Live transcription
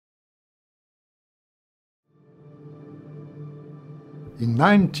In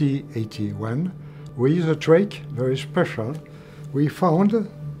 1981, we used a trick very special. We found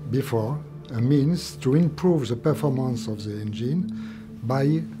before a means to improve the performance of the engine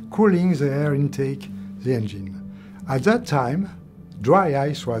by cooling the air intake of the engine. At that time, dry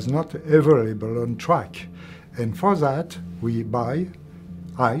ice was not available on track, and for that we buy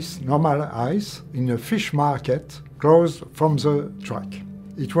ice, normal ice, in a fish market close from the track.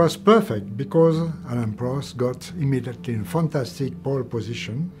 It was perfect because Alain Prost got immediately a fantastic pole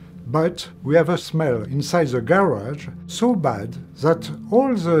position, but we have a smell inside the garage so bad that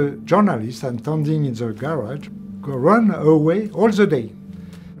all the journalists attending in the garage run away all the day.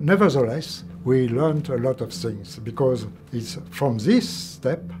 Nevertheless, we learned a lot of things because it's from this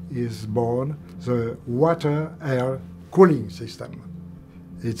step is born the water-air cooling system.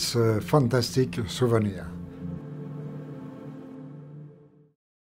 It's a fantastic souvenir.